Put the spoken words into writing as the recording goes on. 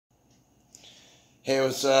Hey,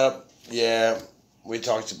 what's up? Yeah, we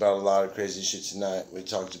talked about a lot of crazy shit tonight. We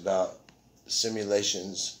talked about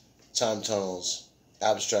simulations, time tunnels,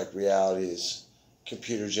 abstract realities,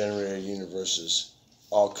 computer generated universes,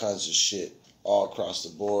 all kinds of shit, all across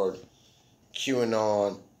the board.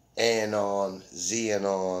 QAnon, ANon,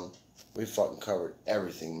 ZAnon. We fucking covered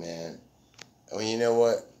everything, man. And you know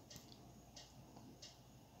what?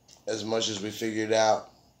 As much as we figured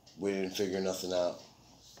out, we didn't figure nothing out.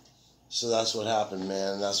 So that's what happened,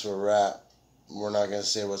 man. That's where we're at. We're not going to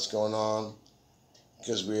say what's going on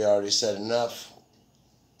because we already said enough.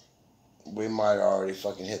 We might already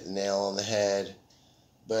fucking hit the nail on the head.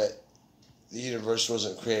 But the universe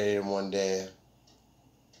wasn't created in one day.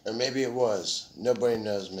 Or maybe it was. Nobody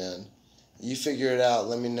knows, man. You figure it out.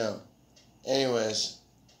 Let me know. Anyways,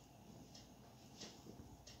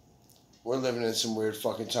 we're living in some weird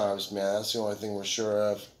fucking times, man. That's the only thing we're sure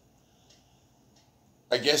of.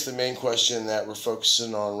 I guess the main question that we're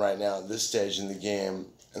focusing on right now at this stage in the game,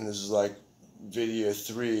 and this is like video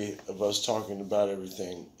 3 of us talking about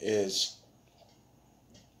everything, is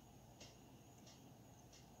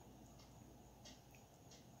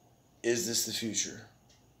this the future?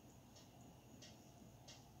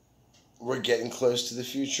 We're getting close to the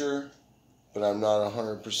future, but I'm not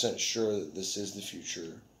 100% sure that this is the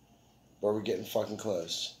future. But we're getting fucking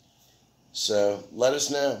close. So let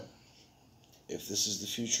us know if this is the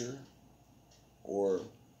future, or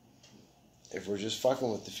if we're just fucking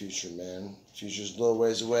with the future, man. Future's a little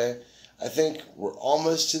ways away. I think we're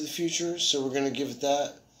almost to the future, so we're going to give it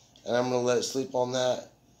that. And I'm going to let it sleep on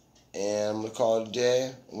that. And I'm going to call it a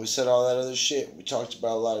day. And we said all that other shit. We talked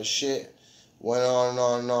about a lot of shit. Went on and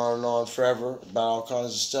on and on and on forever about all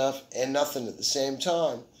kinds of stuff. And nothing at the same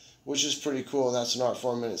time, which is pretty cool. And that's an art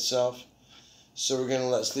form in itself. So we're going to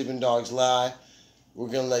let sleeping dogs lie. We're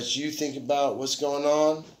going to let you think about what's going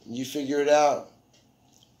on. You figure it out.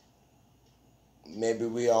 Maybe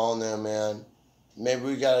we all know, man. Maybe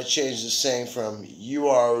we got to change the saying from you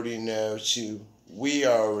already know to we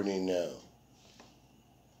already know.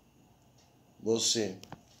 We'll see.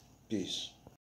 Peace.